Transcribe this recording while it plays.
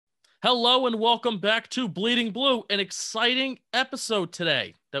Hello and welcome back to Bleeding Blue, an exciting episode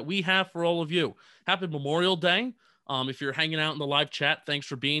today that we have for all of you. Happy Memorial Day. If you're hanging out in the live chat, thanks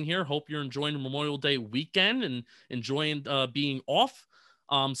for being here. Hope you're enjoying the Memorial Day weekend and enjoying being off.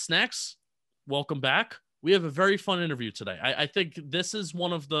 Snacks, welcome back. We have a very fun interview today. I think this is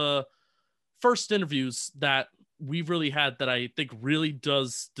one of the first interviews that we've really had that I think really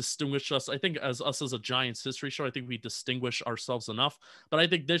does distinguish us. I think as a Giants history show, I think we distinguish ourselves enough. But I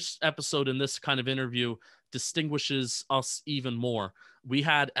think this episode and this kind of interview distinguishes us even more. We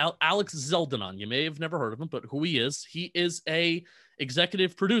had Alex Zeldin on. You may have never heard of him, but who he is a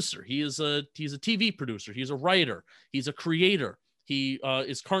executive producer. He's a TV producer. He's a writer. He's a creator. He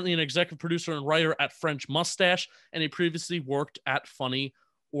is currently an executive producer and writer at French Mustache, and he previously worked at Funny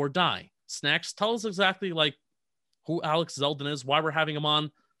or Die. Snacks, tell us exactly who Alex Zeldin is, why we're having him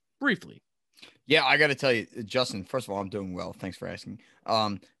on briefly. Yeah, I got to tell you, Justin, first of all, I'm doing well. Thanks for asking.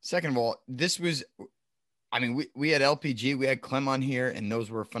 Second of all, this was, we had LPG, we had Clem on here, and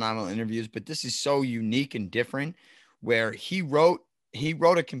those were phenomenal interviews, but this is so unique and different where he wrote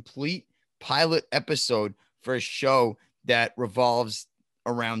a complete pilot episode for a show that revolves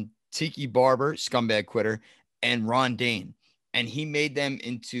around Tiki Barber, scumbag quitter, and Dayne. And he made them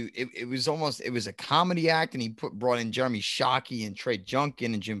into it was a comedy act, and he brought in Jeremy Shockey and Trey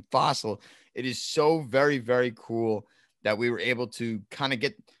Junkin and Jim Fossil. It is so very, very cool that we were able to kind of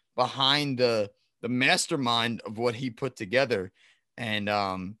get behind the mastermind of what he put together. And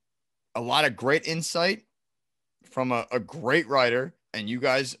a lot of great insight from a great writer, and you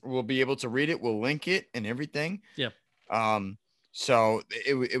guys will be able to read it. We'll link it and everything. Yeah. So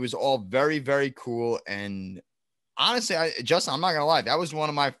it was all very, very cool. And honestly, Justin, I'm not gonna lie, that was one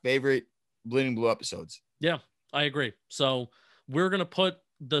of my favorite Bleeding Blue episodes. Yeah, I agree. So we're gonna put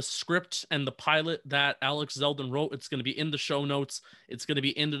the script and the pilot that Alex Zeldin wrote. It's gonna be in the show notes. It's gonna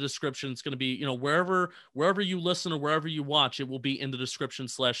be in the description. It's gonna be, wherever you listen or wherever you watch, it will be in the description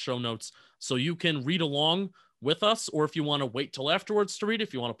 /show notes. So you can read along with us, or if you want to wait till afterwards to read it,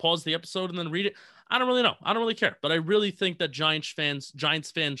 if you want to pause the episode and then read it, I don't really know. I don't really care, but I really think that Giants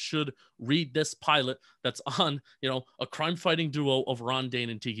fans should read this pilot that's on, a crime fighting duo of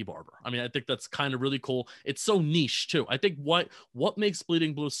Dayne and Tiki Barber. I mean, I think that's kind of really cool. It's so niche too. I think what makes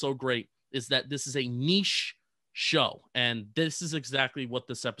Bleeding Blue so great is that this is a niche show, and this is exactly what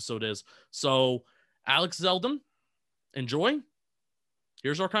this episode is. So Alex Zeldin, enjoy.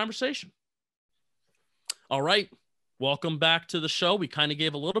 Here's our conversation. All right, welcome back to the show. We kind of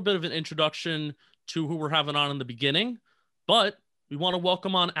gave a little bit of an introduction to who we're having on in the beginning, but we want to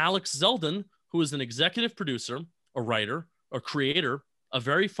welcome on Alex Zeldin, who is an executive producer, a writer, a creator, a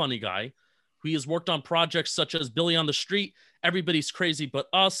very funny guy. He has worked on projects such as Billy on the Street, Everybody's Crazy But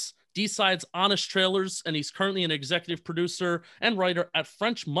Us, D-Side's Honest Trailers, and he's currently an executive producer and writer at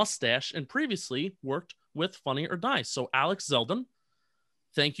French Mustache, and previously worked with Funny or Die. So Alex Zeldin,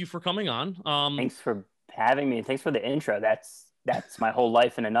 thank you for coming on. Thanks for having me. Thanks for the intro. That's my whole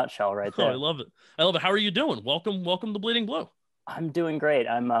life in a nutshell right there. Oh, I love it. How are you doing? Welcome to Bleeding Blue. I'm doing great.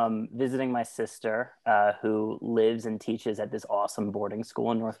 I'm visiting my sister who lives and teaches at this awesome boarding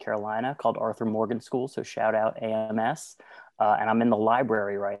school in North Carolina called Arthur Morgan School. So shout out AMS. And I'm in the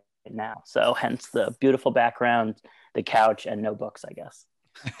library right now. So hence the beautiful background, the couch, and no books, I guess.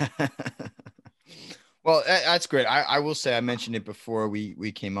 Well, that's great. I will say, I mentioned it before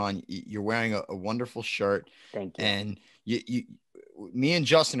we came on. You're wearing a wonderful shirt. Thank you. And me and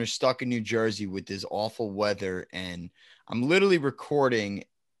Justin are stuck in New Jersey with this awful weather. And I'm literally recording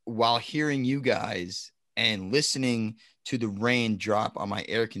while hearing you guys and listening to the rain drop on my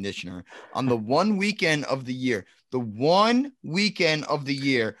air conditioner on the one weekend of the year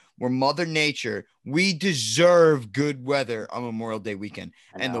where Mother Nature, we deserve good weather on Memorial Day weekend.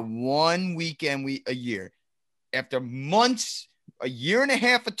 And the one weekend a year, after months, a year and a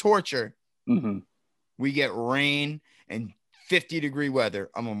half of torture, we get rain and 50-degree weather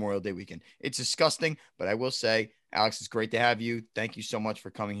on Memorial Day weekend. It's disgusting, but I will say, Alex, it's great to have you. Thank you so much for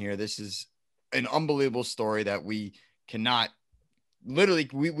coming here. This is an unbelievable story that we cannot literally,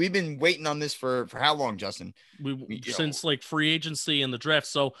 we've been waiting on this for how long, Justin? Since free agency and the draft.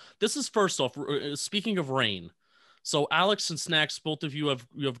 So this is, first off, speaking of rain. So Alex and Snacks, both of you have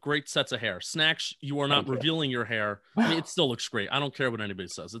great sets of hair. Snacks, you are not revealing your hair. I mean, it still looks great. I don't care what anybody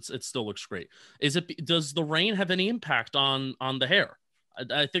says. It still looks great. Does the rain have any impact on the hair?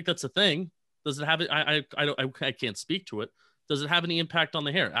 I think that's a thing. Does it have it? I can't speak to it. Does it have any impact on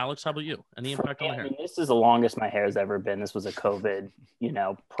the hair? Alex, how about you? Any impact on the hair? This is the longest my hair's ever been. This was a COVID,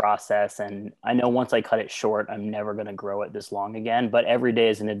 process. And I know once I cut it short, I'm never going to grow it this long again. But every day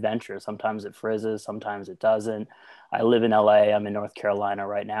is an adventure. Sometimes it frizzes, sometimes it doesn't. I live in LA. I'm in North Carolina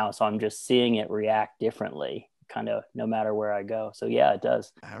right now. So I'm just seeing it react differently, kind of no matter where I go. So yeah, it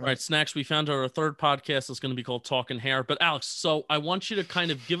does. All right, Snacks, we found our third podcast is going to be called Talking Hair. But Alex, so I want you to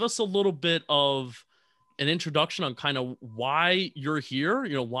kind of give us a little bit of an introduction on kind of why you're here,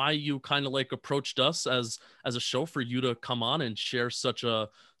 you know, why you kind of like approached us as a show for you to come on and share such an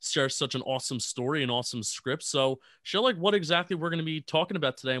awesome story and awesome script. So share like what exactly we're going to be talking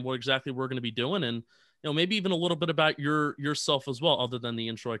about today and what exactly we're going to be doing, and you know, maybe even a little bit about yourself as well, other than the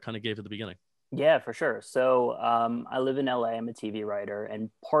intro I kind of gave at the beginning. Yeah, for sure. So I live in LA. I'm a TV writer.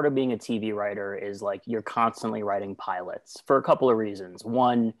 And part of being a TV writer is like you're constantly writing pilots for a couple of reasons.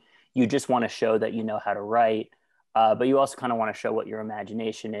 One, you just want to show that you know how to write, but you also kind of want to show what your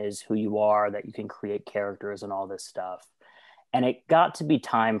imagination is, who you are, that you can create characters and all this stuff. And it got to be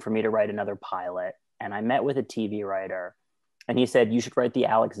time for me to write another pilot. And I met with a TV writer, and he said, you should write the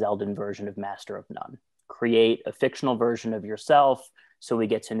Alex Zeldin version of Master of None. Create a fictional version of yourself so we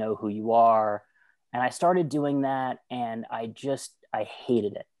get to know who you are. And I started doing that, and I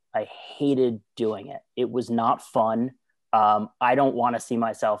hated it. I hated doing it. It was not fun. I don't want to see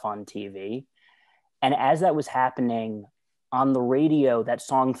myself on TV. And as that was happening on the radio, that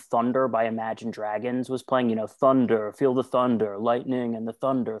song Thunder by Imagine Dragons was playing, you know, thunder, feel the thunder, lightning and the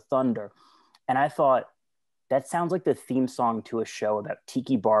thunder, thunder. And I thought, that sounds like the theme song to a show about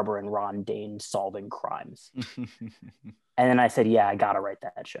Tiki Barber and Dayne solving crimes. And then I said, yeah, I got to write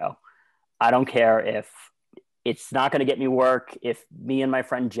that show. I don't care if it's not going to get me work. If me and my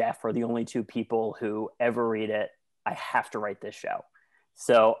friend Jeff are the only two people who ever read it, I have to write this show.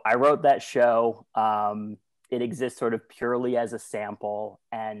 So I wrote that show. It exists sort of purely as a sample,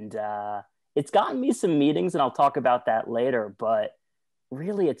 and it's gotten me some meetings, and I'll talk about that later. But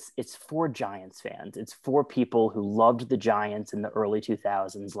really, it's for Giants fans. It's for people who loved the Giants in the early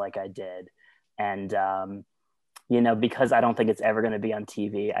 2000s, like I did, and you know, because I don't think it's ever going to be on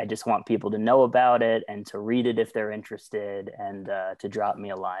TV. I just want people to know about it and to read it if they're interested, and to drop me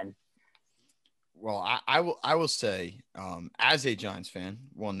a line. Well, I will say, as a Giants fan,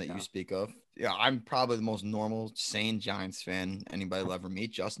 one that you speak of, yeah, I'm probably the most normal, sane Giants fan anybody will ever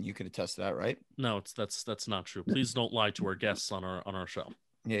meet. Justin, you could attest to that, right? No, that's not true. Please don't lie to our guests on our show.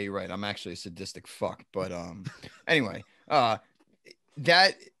 Yeah, you're right. I'm actually a sadistic fuck. But anyway,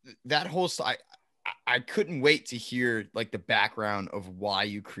 that whole side, I couldn't wait to hear like the background of why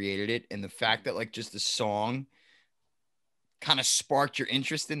you created it, and the fact that like just the song kind of sparked your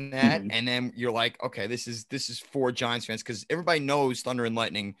interest in that. And then you're like, okay, this is for Giants fans, because everybody knows Thunder and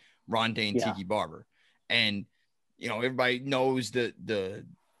Lightning, Dayne, Tiki Barber, and you know, everybody knows the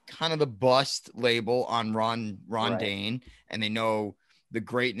kind of the bust label on Ron right. Dayne, and they know the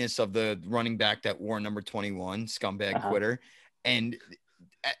greatness of the running back that wore number 21, scumbag quitter, and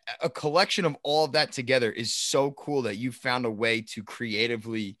a collection of all of that together is so cool that you found a way to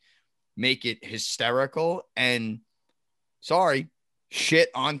creatively make it hysterical and shit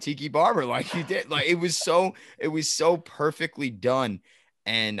on Tiki Barber like you did. Like it was so perfectly done.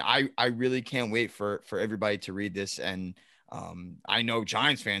 And I really can't wait for everybody to read this. And I know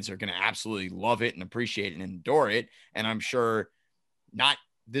Giants fans are going to absolutely love it and appreciate it and adore it. And I'm sure not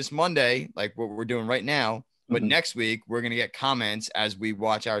this Monday, like what we're doing right now, but next week we're going to get comments as we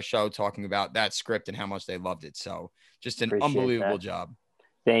watch our show talking about that script and how much they loved it. So just an unbelievable job.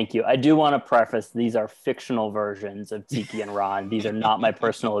 Thank you. I do want to preface, these are fictional versions of Tiki and Ron. These are not my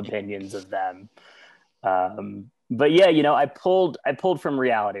personal opinions of them. But yeah, you know, I pulled from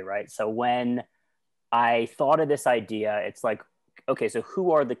reality, right? So when I thought of this idea, it's like, okay, so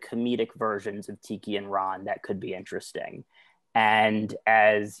who are the comedic versions of Tiki and Ron that could be interesting? And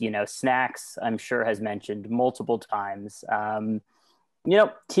as, you know, Snacks, I'm sure, has mentioned multiple times, you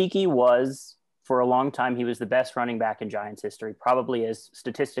know, Tiki was, for a long time, he was the best running back in Giants history, probably is.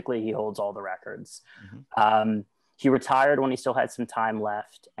 Statistically, he holds all the records. He retired when he still had some time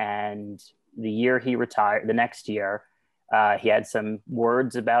left. And the year he retired, the next year, he had some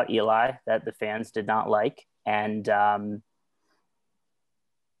words about Eli that the fans did not like. And the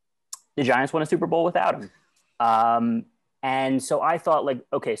Giants won a Super Bowl without him. And so I thought, like,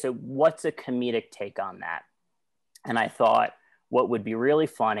 okay, so what's a comedic take on that? And I thought what would be really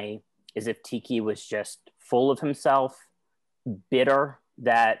funny is if Tiki was just full of himself, bitter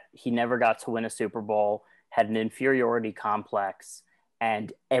that he never got to win a Super Bowl, had an inferiority complex,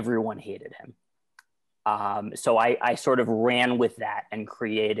 and everyone hated him. So I sort of ran with that and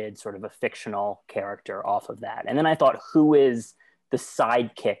created sort of a fictional character off of that. And then I thought, who is the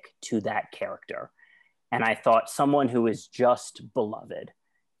sidekick to that character? And I thought someone who is just beloved.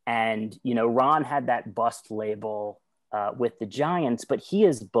 And, you know, Ron had that bust label with the Giants, but he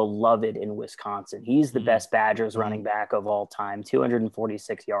is beloved in Wisconsin. He's the best Badgers running back of all time,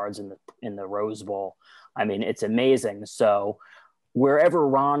 246 yards in the Rose Bowl. I mean, it's amazing. So wherever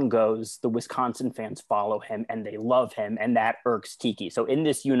Ron goes, the Wisconsin fans follow him and they love him, and that irks Tiki. So in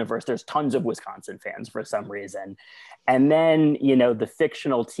this universe, there's tons of Wisconsin fans for some reason. And then, the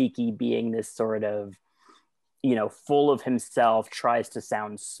fictional Tiki being this sort of, full of himself, tries to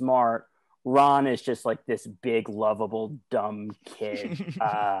sound smart. Ron is just like this big, lovable, dumb kid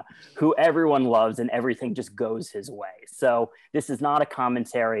who everyone loves, and everything just goes his way. So this is not a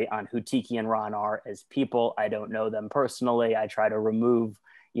commentary on who Tiki and Ron are as people. I don't know them personally. I try to remove,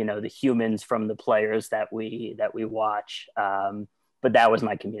 the humans from the players that we watch. But that was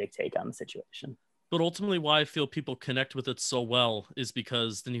my comedic take on the situation. But ultimately, why I feel people connect with it so well is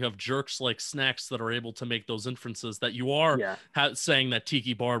because then you have jerks like Snacks that are able to make those inferences that you are saying that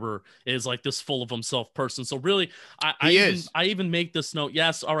Tiki Barber is like this full of himself person. So really, I even make this note.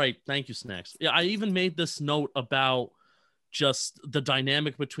 Yes. All right. Thank you, Snacks. Yeah. I even made this note about just the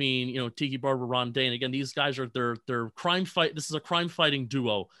dynamic between, Tiki Barber, Ron Dayne. Again, these guys are they're crime fight. This is a crime fighting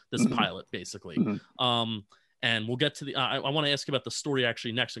duo, this pilot, basically. And we'll get to the, I want to ask you about the story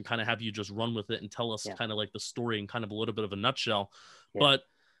actually next and kind of have you just run with it and tell us kind of like the story in kind of a little bit of a nutshell. But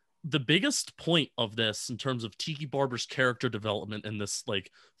the biggest point of this in terms of Tiki Barber's character development in this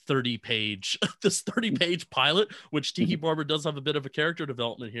like 30-page pilot, which Tiki Barber does have a bit of a character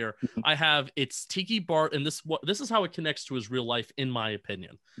development here. It's Tiki Barber, and this is how it connects to his real life, in my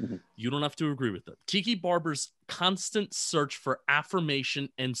opinion. You don't have to agree with it. Tiki Barber's constant search for affirmation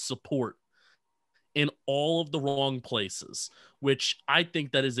and support in all of the wrong places, which I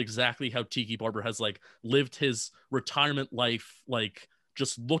think that is exactly how Tiki Barber has like lived his retirement life, like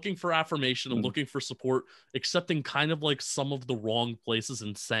just looking for affirmation and looking for support, accepting kind of like some of the wrong places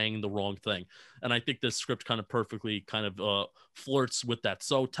and saying the wrong thing. And I think this script kind of perfectly kind of flirts with that.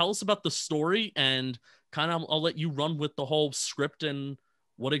 So tell us about the story, and kind of I'll let you run with the whole script and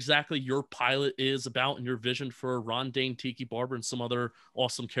what exactly your pilot is about and your vision for Ron Dayne, Tiki Barber, and some other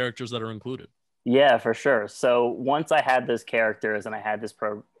awesome characters that are included. Yeah, for sure. So once I had those characters and I had this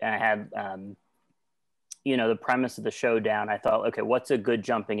the premise of the show down, I thought, okay, what's a good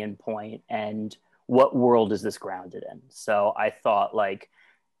jumping in point and what world is this grounded in? So I thought like,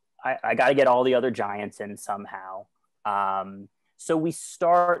 I got to get all the other Giants in somehow. So we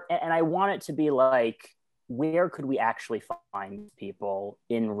start, and I want it to be like, where could we actually find people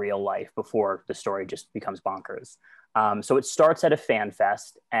in real life before the story just becomes bonkers? So it starts at a fan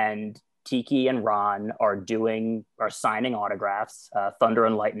fest, and Tiki and Ron are signing autographs. Thunder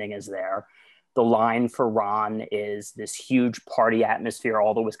and Lightning is there. The line for Ron is this huge party atmosphere.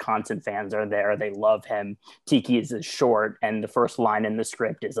 All the Wisconsin fans are there. They love him. Tiki is short, and the first line in the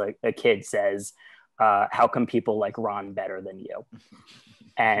script is like a kid says, how come people like Ron better than you?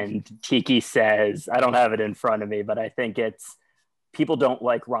 And Tiki says, I don't have it in front of me, but I think it's, people don't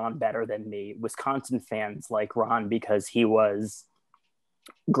like Ron better than me. Wisconsin fans like Ron because he was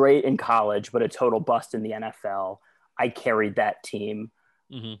great in college, but a total bust in the NFL. I carried that team.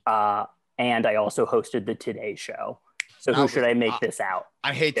 And I also hosted the Today Show. So who should I make this out?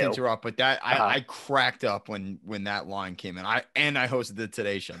 I hate to interrupt, but that I cracked up when that line came in. I hosted the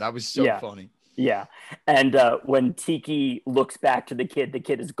Today Show. That was so funny. Yeah. And when Tiki looks back to the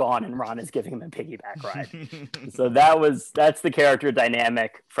kid is gone and Ron is giving him a piggyback ride. So that's the character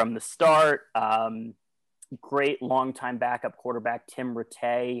dynamic from the start. Great longtime backup quarterback Tim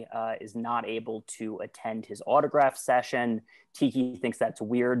Rattay is not able to attend his autograph session. Tiki thinks that's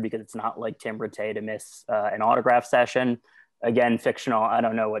weird because it's not like Tim Rattay to miss an autograph session. Again, fictional. I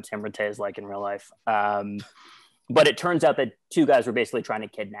don't know what Tim Rattay is like in real life. But it turns out that two guys were basically trying to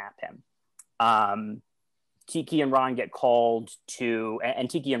kidnap him. Tiki and Ron get called to, and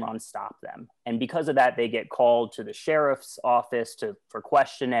Tiki and Ron stop them. And because of that, they get called to the sheriff's office for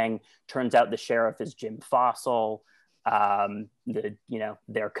questioning. Turns out the sheriff is Jim Fossil,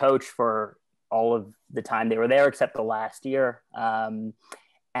 their coach for all of the time they were there, except the last year. And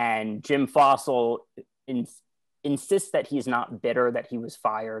Jim Fossil insists that he's not bitter that he was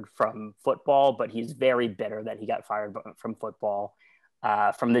fired from football, but he's very bitter that he got fired from football.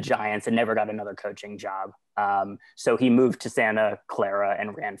 From the Giants and never got another coaching job. So he moved to Santa Clara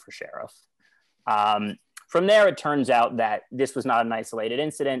and ran for sheriff. From there, it turns out that this was not an isolated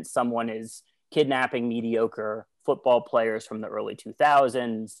incident. Someone is kidnapping mediocre football players from the early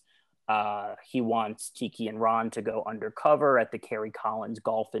 2000s. He wants Tiki and Ron to go undercover at the Kerry Collins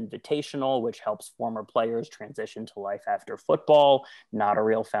Golf Invitational, which helps former players transition to life after football. Not a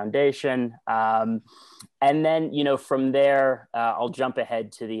real foundation. And then, from there, I'll jump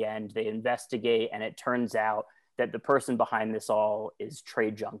ahead to the end. They investigate, and it turns out that the person behind this all is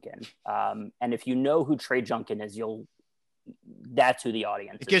Trey Junkin. And if you know who Trey Junkin is, that's who the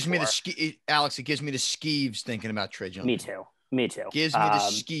audience It gives is me for. Alex, it gives me the skeeves thinking about Trey Junkin. Me too. Gives me the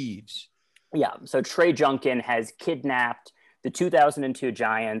skeeves. Yeah. So Trey Junkin has kidnapped the 2002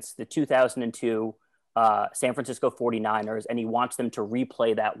 Giants, the 2002 San Francisco 49ers, and he wants them to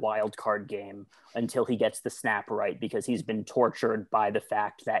replay that wild card game until he gets the snap right, because he's been tortured by the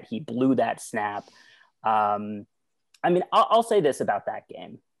fact that he blew that snap. I mean, I'll say this about that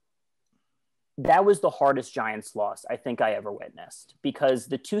game. That was the hardest Giants loss I think I ever witnessed, because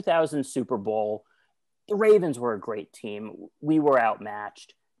the 2000 Super Bowl, the Ravens were a great team. We were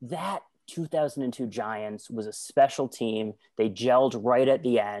outmatched. That 2002 Giants was a special team. They gelled right at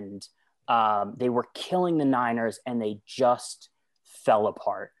the end. They were killing the Niners, and they just fell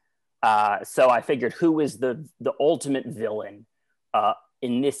apart. So I figured, who is the ultimate villain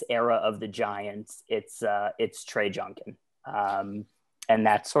in this era of the Giants? It's Trey Junkin. And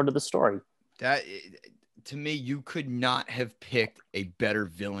that's sort of the story. That, to me, you could not have picked a better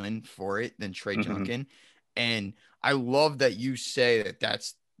villain for it than Trey Junkin. And I love that you say that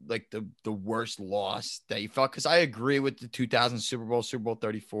that's like the worst loss that you felt, because I agree with the 2000 Super Bowl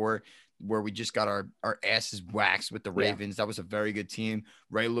 34, where we just got our asses waxed with the Ravens. That was a very good team.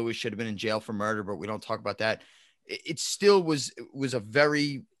 Ray Lewis should have been in jail for murder, but we don't talk about that. It still was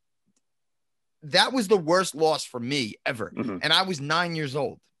that was the worst loss for me ever. And I was 9 years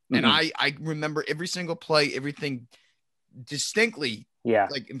old. And I remember every single play, everything distinctly,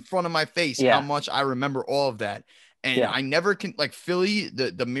 like in front of my face, how much I remember all of that. And I never can, like, Philly,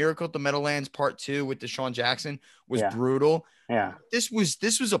 the Miracle at the Meadowlands Part 2 with Deshaun Jackson was brutal. Yeah. This was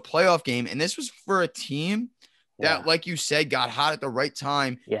a playoff game, and this was for a team that, like you said, got hot at the right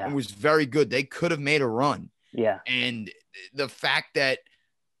time and was very good. They could have made a run. Yeah. And the fact that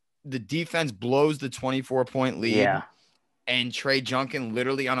the defense blows the 24-point lead, and Trey Junkin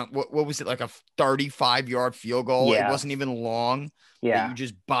literally on what was it, like a 35-yard field goal? It wasn't even long. Yeah. You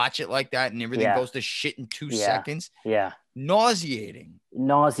just botch it like that, and everything goes to shit in 2 seconds. Yeah. Nauseating.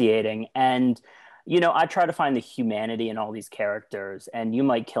 And, you know, I try to find the humanity in all these characters, and you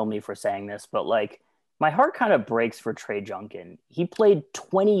might kill me for saying this, but like, my heart kind of breaks for Trey Junkin. He played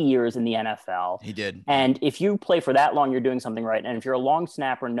 20 years in the NFL. He did. And if you play for that long, you're doing something right. And if you're a long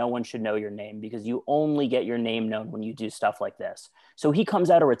snapper, no one should know your name, because you only get your name known when you do stuff like this. So he comes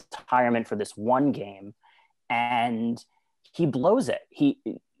out of retirement for this one game, and he blows it.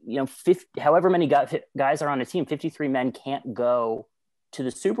 However many guys are on a team, 53 men can't go to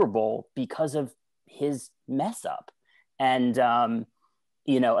the Super Bowl because of his mess up. And,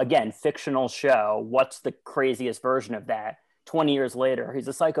 you know, again, fictional show. What's the craziest version of that? 20 years later, he's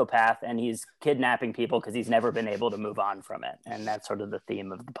a psychopath and he's kidnapping people because he's never been able to move on from it. And that's sort of the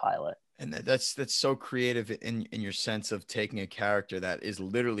theme of the pilot. And that's so creative in your sense of taking a character that is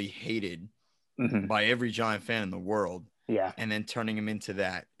literally hated by every Giant fan in the world. Yeah. And then turning him into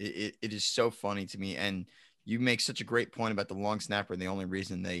that. It is so funny to me. And you make such a great point about the long snapper. And the only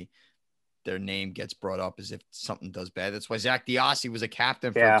reason their name gets brought up is if something does bad. That's why Zach DiOssi was a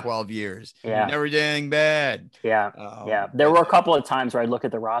captain for 12 years. Yeah. Never did anything bad. Yeah. There were a couple of times where I'd look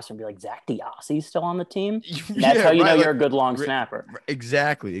at the roster and be like, Zach DiOssi's still on the team? That's how you know you're a good long snapper.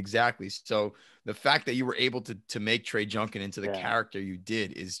 Exactly. So the fact that you were able to make Trey Junkin into the character you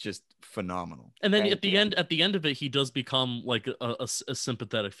did is just phenomenal. And then at the end of it, he does become like a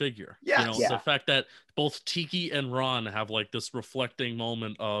sympathetic figure. Yeah. The fact that both Tiki and Ron have like this reflecting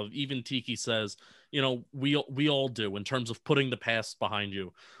moment of, even Tiki says, you know, we all do, in terms of putting the past behind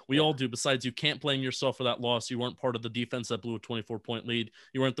you. We all do. Besides, you can't blame yourself for that loss. You weren't part of the defense that blew a 24-point lead.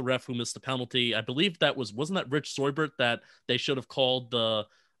 You weren't the ref who missed the penalty. I believe wasn't that Rich Seubert that they should have called the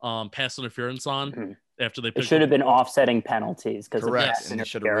pass interference on after they picked. It should have been offsetting penalties because of pass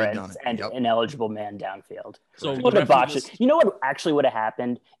interference and ineligible man downfield. So would have botched it. You know what actually would have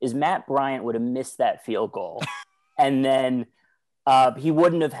happened is Matt Bryant would have missed that field goal, and then he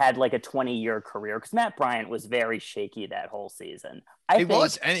wouldn't have had like a 20-year career, because Matt Bryant was very shaky that whole season. He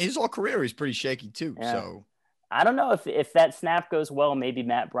was, and his whole career is pretty shaky too. Yeah. So I don't know if that snap goes well, maybe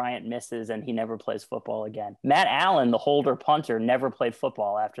Matt Bryant misses and he never plays football again. Matt Allen, the holder punter, never played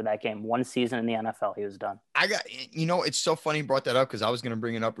football after that game. One season in the NFL, he was done. It's so funny you brought that up, because I was going to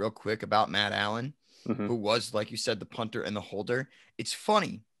bring it up real quick about Matt Allen, who was, like you said, the punter and the holder. It's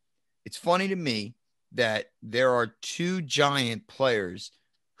funny. It's funny to me that there are 2 Giant players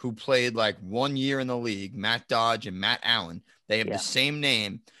who played like 1 year in the league, Matt Dodge and Matt Allen. They have the same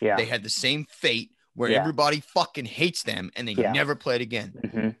name. Yeah. They had the same fate. where everybody fucking hates them and they never played again.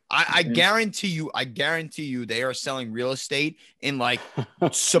 Mm-hmm. I guarantee you they are selling real estate in like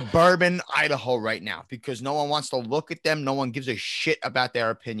suburban Idaho right now because no one wants to look at them. No one gives a shit about their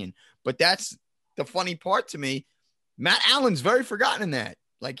opinion. But that's the funny part to me. Matt Allen's very forgotten in that.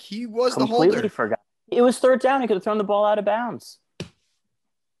 Like he was completely the holder. Forgot. It was third down. He could have thrown the ball out of bounds.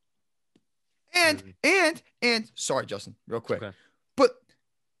 And sorry, Justin, real quick. Okay. But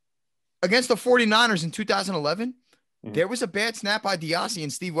against the 49ers in 2011, there was a bad snap by Diassi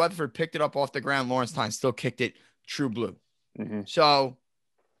and Steve Weatherford picked it up off the ground. Lawrence Tynes still kicked it true blue. So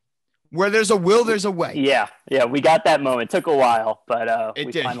where there's a will, there's a way. Yeah. We got that moment. It took a while, but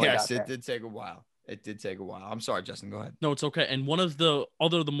it did. Yes, it did take a while. It did take a while. I'm sorry, Justin. Go ahead. No, it's okay. And one of the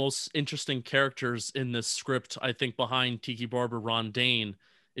most interesting characters in this script, I think, behind Tiki Barber, Ron Dayne,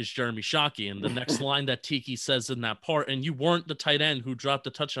 is Jeremy Shockey. And the next line that Tiki says in that part, and you weren't the tight end who dropped a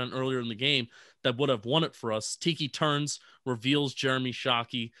touchdown earlier in the game that would have won it for us. Tiki turns, reveals Jeremy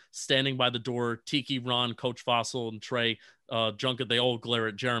Shockey standing by the door. Tiki, Ron, Coach Fossil, and Trey Junket, they all glare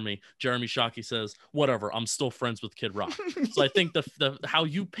at Jeremy. Jeremy Shockey says, whatever, I'm still friends with Kid Rock. So I think the how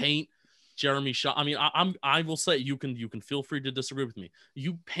you paint Jeremy Shockey, I mean, I will say you can feel free to disagree with me.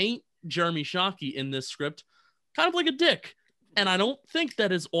 You paint Jeremy Shockey in this script kind of like a dick. And I don't think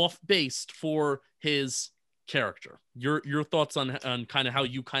that is off based for his character. Your thoughts on kind of how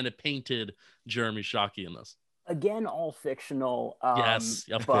you kind of painted Jeremy Shockey in this? Again, all fictional. Yes,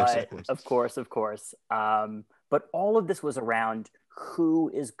 of course. But all of this was around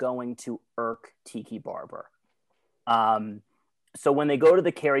who is going to irk Tiki Barber. So when they go to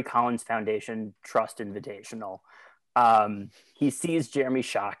the Kerry Collins Foundation Trust Invitational, he sees Jeremy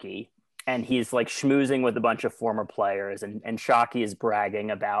Shockey. And he's like schmoozing with a bunch of former players. And Shockey is bragging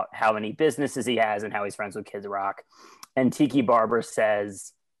about how many businesses he has and how he's friends with Kid Rock. And Tiki Barber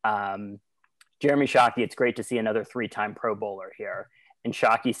says, Jeremy Shockey, it's great to see another 3-time Pro Bowler here. And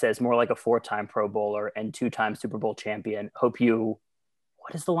Shockey says, more like a 4-time Pro Bowler and 2-time Super Bowl champion. What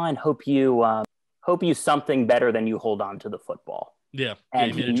is the line? Hope you something better than you hold on to the football. Yeah.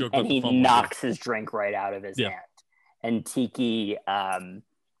 And he knocks his drink right out of his hand. And Tiki,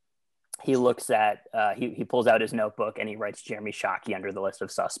 he looks at, he pulls out his notebook and he writes Jeremy Shockey under the list of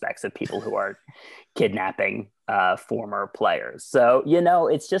suspects of people who are kidnapping former players. So,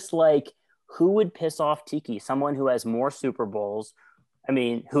 it's just like, who would piss off Tiki? Someone who has more Super Bowls. I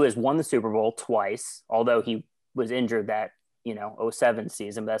mean, who has won the Super Bowl twice, although he was injured that, 07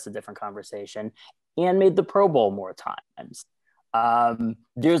 season, but that's a different conversation, and made the Pro Bowl more times.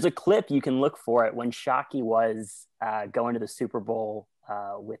 There's a clip, you can look for it, when Shockey was going to the Super Bowl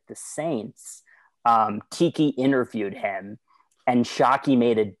with the Saints. Tiki interviewed him and Shockey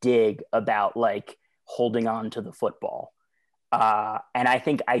made a dig about like holding on to the football. And I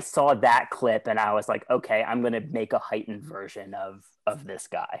think I saw that clip and I was like, okay, I'm going to make a heightened version of this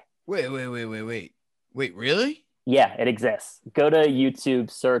guy. Wait, really? Yeah, it exists. Go to YouTube,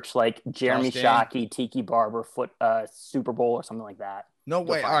 search like Jeremy Shockey, Tiki Barber, Super Bowl or something like that. No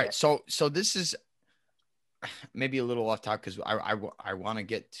way. All right. So this is maybe a little off topic because I want to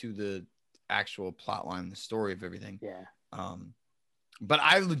get to the actual plot line, the story of everything. Yeah. But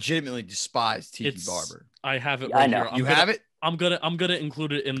I legitimately despise Tiki Barber. I have it. Right here. You have it? I'm gonna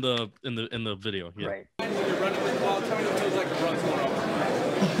include it in the video. Yeah. Right. You're running the ball. Tell me what it feels like to run tomorrow.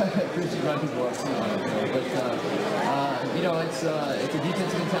 It's a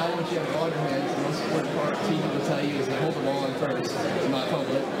defensive mentality once you have the ball in your hands. The most important part, Tiki will tell you, is to hold the ball in first, not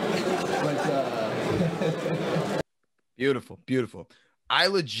fumble it. But Beautiful. I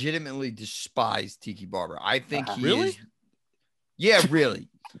legitimately despise Tiki Barber. I think he really? is. Yeah, really.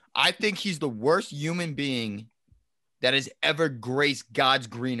 I think he's the worst human being that has ever graced God's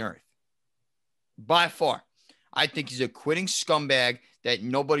green earth. By far. I think he's a quitting scumbag that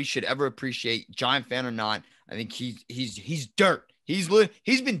nobody should ever appreciate, Giant fan or not. I think he's dirt. He's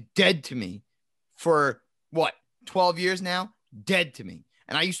been dead to me for what, 12 years now? Dead to me.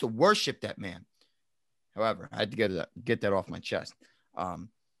 And I used to worship that man. However, I had to get that off my chest.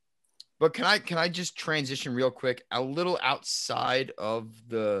 But can I just transition real quick, a little outside of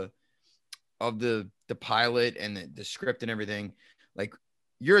the pilot and the script and everything? Like,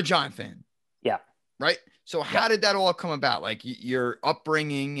 you're a Giant fan. Yeah. Right. So how did that all come about? Like your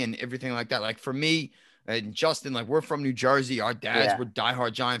upbringing and everything like that. Like for me and Justin, like we're from New Jersey. Our dads were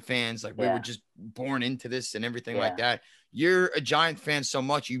diehard Giant fans. Like we were just born into this and everything like that. You're a Giant fan so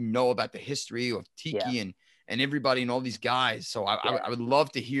much, about the history of Tiki and everybody and all these guys. So I would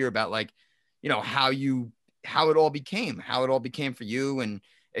love to hear about like, how it all became for you. And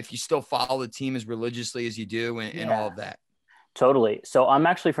if you still follow the team as religiously as you do and all of that. Totally. So I'm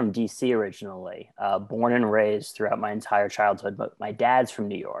actually from DC originally, born and raised throughout my entire childhood, but my dad's from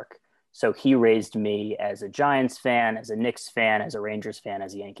New York. So he raised me as a Giants fan, as a Knicks fan, as a Rangers fan,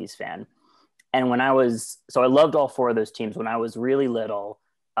 as a Yankees fan. And so I loved all four of those teams. When I was really little,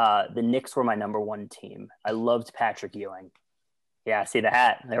 the Knicks were my number one team. I loved Patrick Ewing. Yeah, see the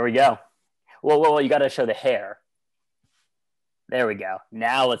hat. There we go. Well, you got to show the hair. There we go.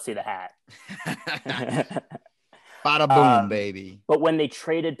 Now let's see the hat. Bada boom, baby. But when they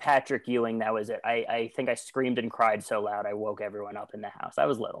traded Patrick Ewing, that was it. I think I screamed and cried so loud I woke everyone up in the house. I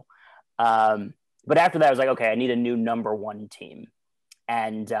was little. But after that, I was like, okay, I need a new number one team.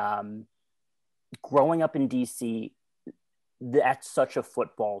 And growing up in DC, that's such a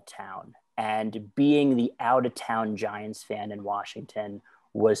football town. And being the out-of-town Giants fan in Washington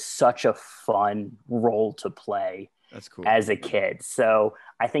was such a fun role to play. That's cool. As a kid. So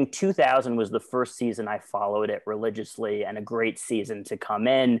I think 2000 was the first season I followed it religiously, and a great season to come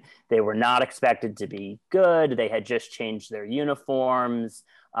in. They were not expected to be good. They had just changed their uniforms,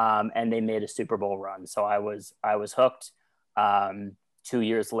 and they made a Super Bowl run. So I was hooked. 2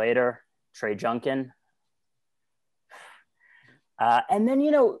 years later, Trey Junkin. And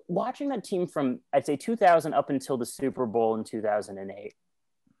then, watching that team from, I'd say 2000 up until the Super Bowl in 2008,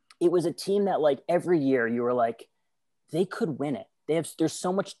 it was a team that like every year you were like, they could win it. There's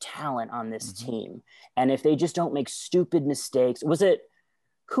so much talent on this team. And if they just don't make stupid mistakes,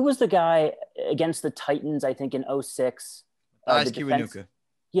 who was the guy against the Titans, I think in 06? Kiwanuka.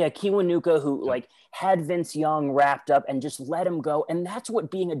 Yeah, Kiwanuka, who like had Vince Young wrapped up and just let him go. And that's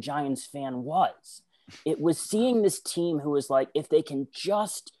what being a Giants fan was. It was seeing this team who was like, if they can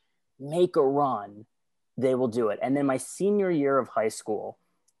just make a run, they will do it. And then my senior year of high school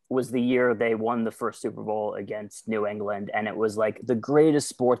was the year they won the first Super Bowl against New England. And it was like the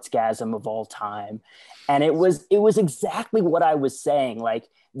greatest sportsgasm of all time. And it was exactly what I was saying. Like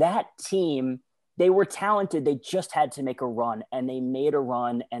that team, they were talented. They just had to make a run, and they made a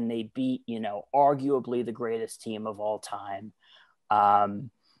run, and they beat, arguably the greatest team of all time.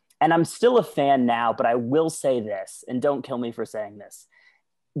 And I'm still a fan now, but I will say this, and don't kill me for saying this.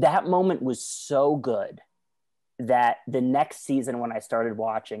 That moment was so good that the next season when I started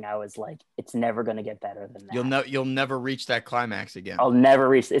watching, I was like, it's never going to get better than that. You'll never reach that climax again. I'll never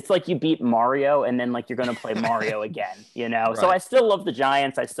reach. It's like you beat Mario and then like you're going to play Mario again, Right. So I still love the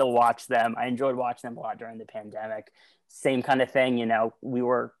Giants. I still watch them. I enjoyed watching them a lot during the pandemic. Same kind of thing. We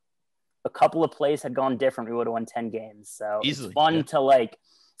were a couple of plays had gone different. We would have won 10 games. So easily,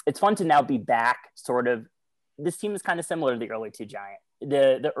 it's fun to now be back sort of. This team is kind of similar to the early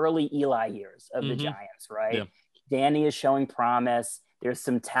the early Eli years of the Giants, right? Yeah. Danny is showing promise. There's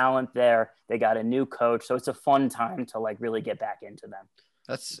some talent there. They got a new coach. So it's a fun time to like really get back into them.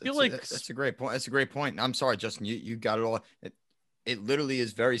 That's a great point. That's a great point. I'm sorry, Justin, you got it all. It literally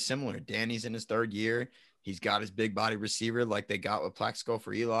is very similar. Danny's in his third year. He's got his big body receiver like they got with Plaxico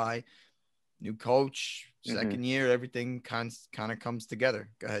for Eli. New coach, second year, everything kind of comes together.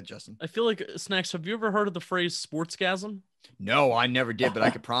 Go ahead, Justin. I feel like, Snacks, have you ever heard of the phrase sportsgasm? No, I never did, but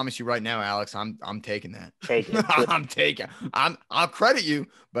I can promise you right now, Alex, I'm taking that. Take it. I'm taking. I'll credit you,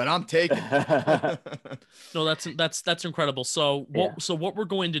 but I'm taking. No, that's incredible. So what we're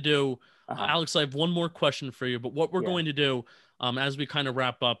going to do, Alex, I have one more question for you, but what we're going to do, as we kind of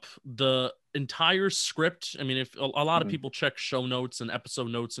wrap up the entire script. I mean, if a lot of people check show notes and episode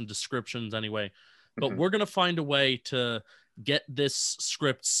notes and descriptions anyway, but we're going to find a way to get this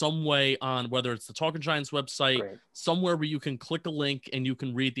script some way on, whether it's the Talking Giants website, somewhere where you can click a link and you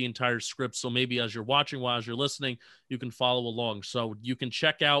can read the entire script. So maybe as you're watching, while as you're listening, you can follow along. So you can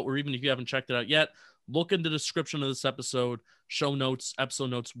check out, or even if you haven't checked it out yet, look in the description of this episode, show notes,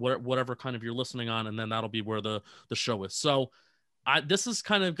 episode notes, whatever kind of you're listening on, and then that'll be where the show is. So this is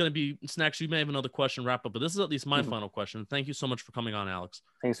kind of going to be, Snacks, you may have another question wrap up, but this is at least my final question. Thank you so much for coming on, Alex.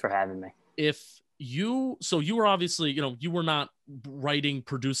 Thanks for having me. You were obviously, you were not writing,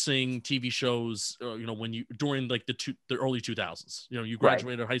 producing TV shows, when you, during like the early 2000s, you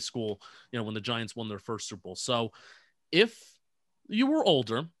graduated high school, when the Giants won their first Super Bowl. So if you were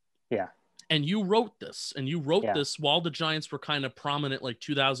older, and you wrote this this while the Giants were kind of prominent, like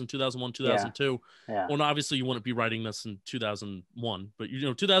 2000, 2001, 2002. Yeah. Well, obviously you wouldn't be writing this in 2001, but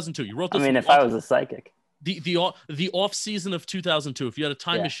 2002, you wrote this. I mean, if I was a psychic. The off season of 2002, if you had a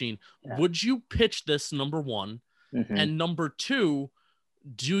time machine, would you pitch this, number one? And number two,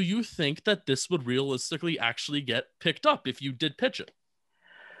 do you think that this would realistically actually get picked up if you did pitch it?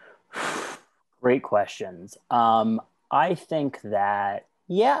 Great questions. I think that,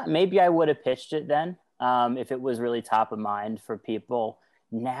 maybe I would have pitched it then if it was really top of mind for people.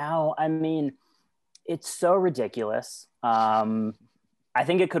 Now, I mean, it's so ridiculous. I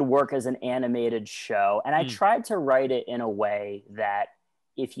think it could work as an animated show. And I tried to write it in a way that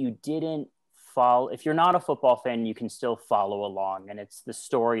if you didn't follow, if you're not a football fan, you can still follow along, and the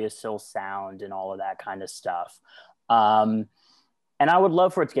story is still sound and all of that kind of stuff. And I would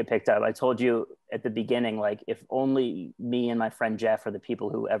love for it to get picked up. I told you at the beginning, like, if only me and my friend Jeff are the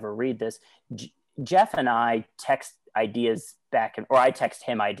people who ever read this. Jeff and I text ideas back, or I text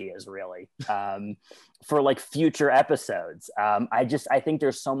him ideas, really, for like future episodes. I think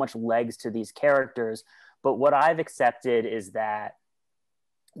there's so much legs to these characters, but what I've accepted is that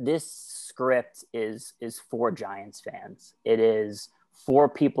this script is for Giants fans. It is for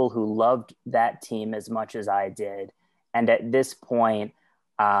people who loved that team as much as I did. And at this point,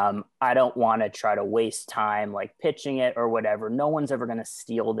 I don't want to try to waste time like pitching it or whatever. No one's ever going to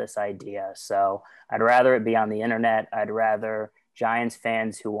steal this idea. So I'd rather it be on the internet. I'd rather Giants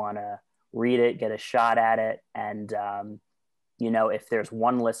fans who want to read it get a shot at it. And, if there's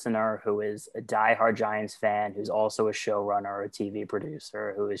one listener who is a diehard Giants fan, who's also a showrunner or a TV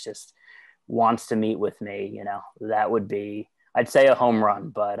producer, who is just wants to meet with me, that would be, I'd say, a home run,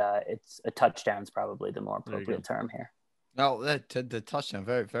 but it's a touchdown is probably the more appropriate term here. No, the touchdown,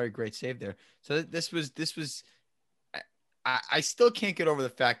 very, very great save there. So this was. I still can't get over the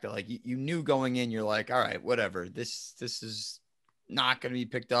fact that, like, you knew going in, you're like, all right, whatever. This is not going to be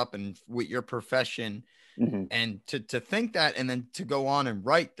picked up, and with your profession, and to think that, and then to go on and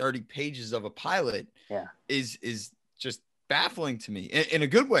write 30 pages of a pilot, is just baffling to me in a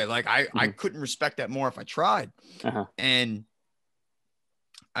good way. Like I couldn't respect that more if I tried. And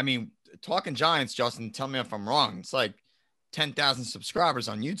I mean, talking Giants, Justin, tell me if I'm wrong. It's like 10,000 subscribers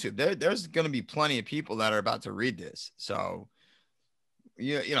on YouTube. There's going to be plenty of people that are about to read this. So,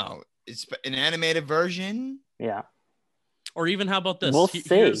 it's an animated version. Yeah. Or even, how about this? We'll see.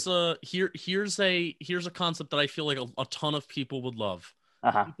 Here's a concept that I feel like a ton of people would love.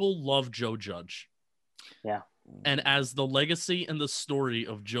 People love Joe Judge. Yeah. And as the legacy and the story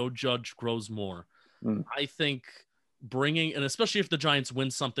of Joe Judge grows more, I think bringing, and especially if the Giants win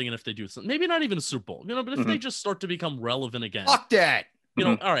something, and if they do something, maybe not even a Super Bowl, but if they just start to become relevant again. Fuck that.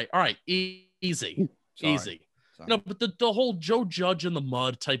 All right. Easy. But the whole Joe Judge in the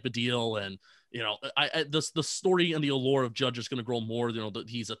mud type of deal, and the story and the allure of Judge is going to grow more. That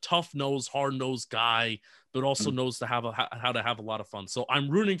he's a tough-nosed, hard-nosed guy, but also knows to have how to have a lot of fun. So I'm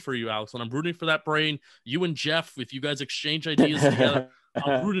rooting for you, Alex, and I'm rooting for that brain. You and Jeff, if you guys exchange ideas together,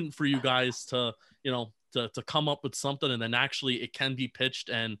 I'm rooting for you guys to come up with something, and then actually it can be pitched,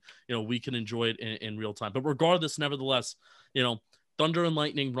 and we can enjoy it in real time. But regardless, nevertheless, Thunder and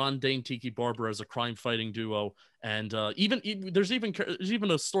Lightning, Ron Dayne, Tiki Barber as a crime fighting duo, and there's even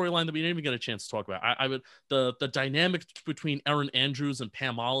a storyline that we didn't even get a chance to talk about. The dynamic between Erin Andrews and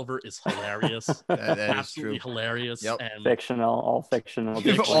Pam Oliver is hilarious. that Absolutely is true. Hilarious. Yep. And all fictional.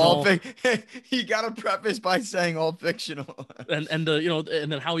 You gotta preface by saying all fictional. and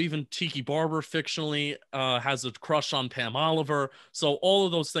then how even Tiki Barber fictionally has a crush on Pam Oliver. So all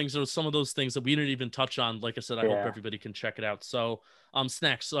of those things are some of those things that we didn't even touch on. Like I said, I hope everybody can check it out. So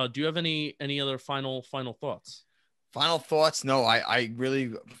Snacks, do you have any other final thoughts? Final thoughts? No, I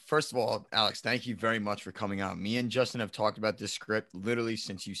really, first of all, Alex, thank you very much for coming out. Me and Justin have talked about this script literally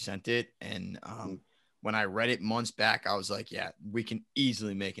since you sent it. And when I read it months back, I was like, yeah, we can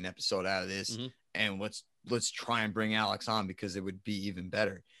easily make an episode out of this. And let's try and bring Alex on, because it would be even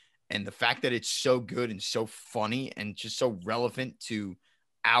better. And the fact that it's so good and so funny and just so relevant to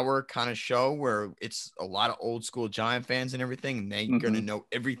our kind of show, where it's a lot of old school Giant fans and everything, and they're going to know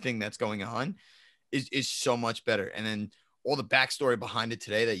everything that's going on, is so much better. And then all the backstory behind it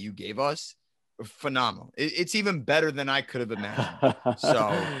today that you gave us, phenomenal. It's even better than I could have imagined.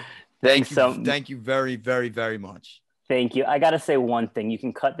 So thank you very, very, very much. Thank you. I got to say one thing. You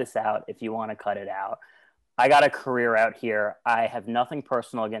can cut this out if you want to cut it out. I got a career out here. I have nothing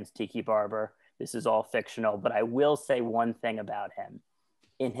personal against Tiki Barber. This is all fictional, but I will say one thing about him.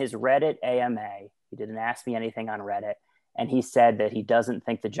 In his Reddit AMA, he didn't ask me anything on Reddit, and he said that he doesn't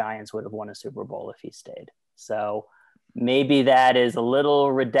think the Giants would have won a Super Bowl if he stayed. So maybe that is a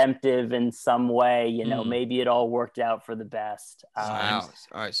little redemptive in some way. Maybe it all worked out for the best. Wow.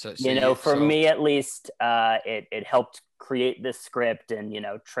 All right. So for me at least, it helped create this script, and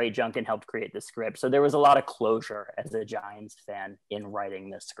Trey Junkin helped create the script. So there was a lot of closure as a Giants fan in writing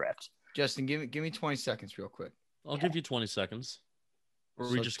this script. Justin, give me 20 seconds real quick. I'll give you 20 seconds. Or are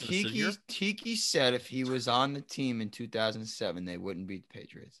we just gonna sit here? Tiki said if he was on the team in 2007, they wouldn't beat the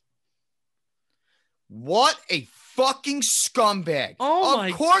Patriots. What a fucking scumbag. Oh,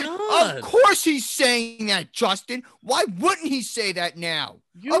 my God. Of course he's saying that, Justin. Why wouldn't he say that now?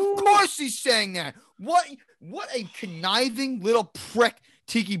 Of course he's saying that. What? what a conniving little prick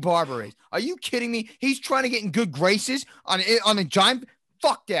Tiki Barber is. Are you kidding me? He's trying to get in good graces on a giant.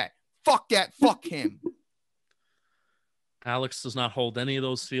 Fuck that. Fuck that. Fuck him. Alex does not hold any of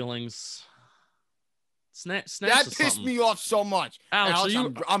those feelings. Snacks That is pissed something. me off so much. Alex,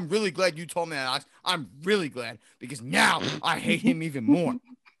 I'm really glad you told me that, Alex. I'm really glad because now I hate him even more.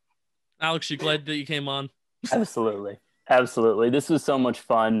 Alex, you glad that you came on? Absolutely. Absolutely. This was so much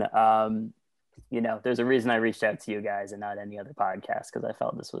fun. There's a reason I reached out to you guys and not any other podcast, because I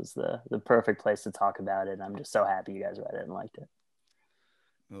felt this was the perfect place to talk about it. And I'm just so happy you guys read it and liked it.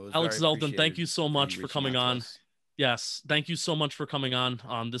 Alex Zeldin, thank you so much for coming on. Us. Yes, thank you so much for coming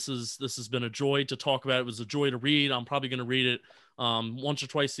on. This has been a joy to talk about. It was a joy to read. I'm probably going to read it once or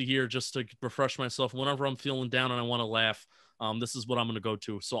twice a year just to refresh myself. Whenever I'm feeling down and I want to laugh, this is what I'm going to go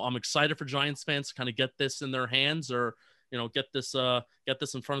to. So I'm excited for Giants fans to kind of get this in their hands, or get this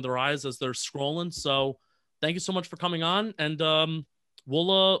in front of their eyes as they're scrolling. So thank you so much for coming on, and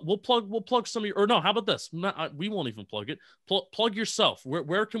we'll plug some of your, or no, how about this? We won't even plug it. Plug yourself.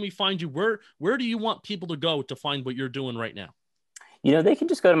 Where can we find you? Where do you want people to go to find what you're doing right now? They can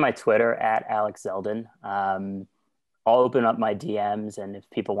just go to my Twitter at Alex Zeldin. I'll open up my DMs, and if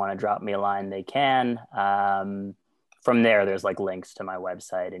people want to drop me a line, they can. From there, there's like links to my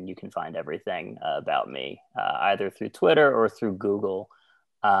website, and you can find everything about me either through Twitter or through Google.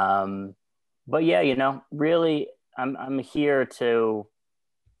 But yeah, really, I'm here to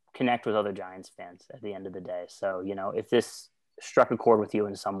connect with other Giants fans at the end of the day. So, if this struck a chord with you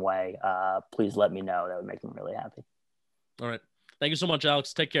in some way, please let me know. That would make me really happy. All right. Thank you so much,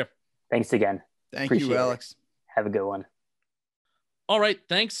 Alex. Take care. Thanks again. Thank you, Alex. Have a good one. All right.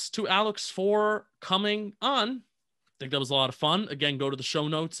 Thanks to Alex for coming on. I think that was a lot of fun. Again, go to the show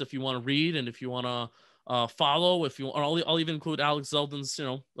notes if you want to read, and if you want to follow, if you want, I'll even include Alex Zeldin's,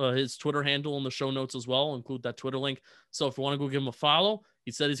 his Twitter handle in the show notes as well. I'll include that Twitter link. So if you want to go give him a follow,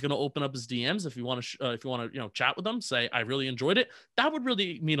 he said he's going to open up his DMs. If you want to, chat with them, say, I really enjoyed it. That would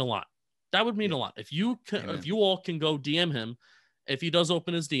really mean a lot. That would mean a lot. If you all can go DM him, if he does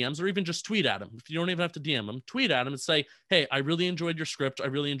open his DMs, or even just tweet at him. If you don't even have to DM him, tweet at him and say, hey, I really enjoyed your script. I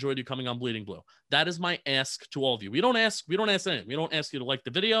really enjoyed you coming on Bleeding Blue. That is my ask to all of you. We don't ask anything. We don't ask you to like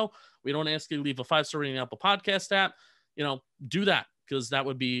the video. We don't ask you to leave a 5-star rating on Apple Podcast app. Do that, because that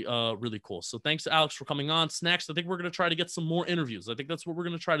would be really cool. So thanks to Alex for coming on. Snacks, I think we're going to try to get some more interviews. I think that's what we're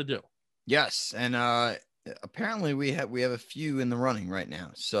going to try to do. Yes. And apparently we have a few in the running right now.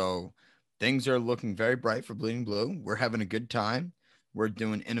 So things are looking very bright for Bleeding Blue. We're having a good time. We're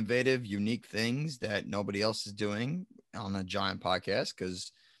doing innovative, unique things that nobody else is doing on a Giant podcast,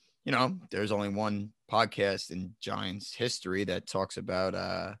 because, there's only one podcast in Giants history that talks about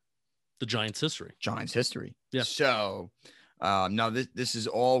the Giants history. Yeah. So no, this is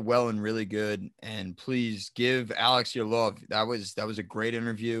all well and really good. And please give Alex your love. That was a great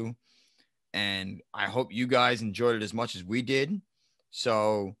interview. And I hope you guys enjoyed it as much as we did.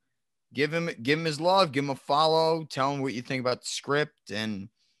 So give him his love, give him a follow, tell him what you think about the script. And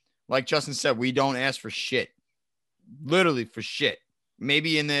like Justin said, we don't ask for shit, literally for shit.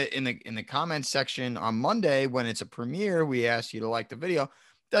 Maybe in the comments section on Monday, when it's a premiere, we ask you to like the video.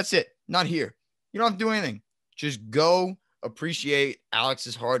 That's it. Not here. You don't have to do anything. Just go appreciate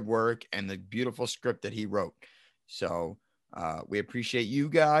Alex's hard work and the beautiful script that he wrote. So we appreciate you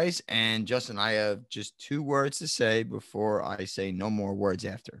guys. And Justin, I have just 2 words to say before I say no more words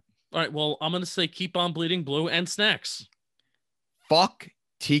after. All right. Well, I'm going to say keep on bleeding blue, and Snacks. Fuck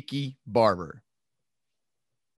Tiki Barber.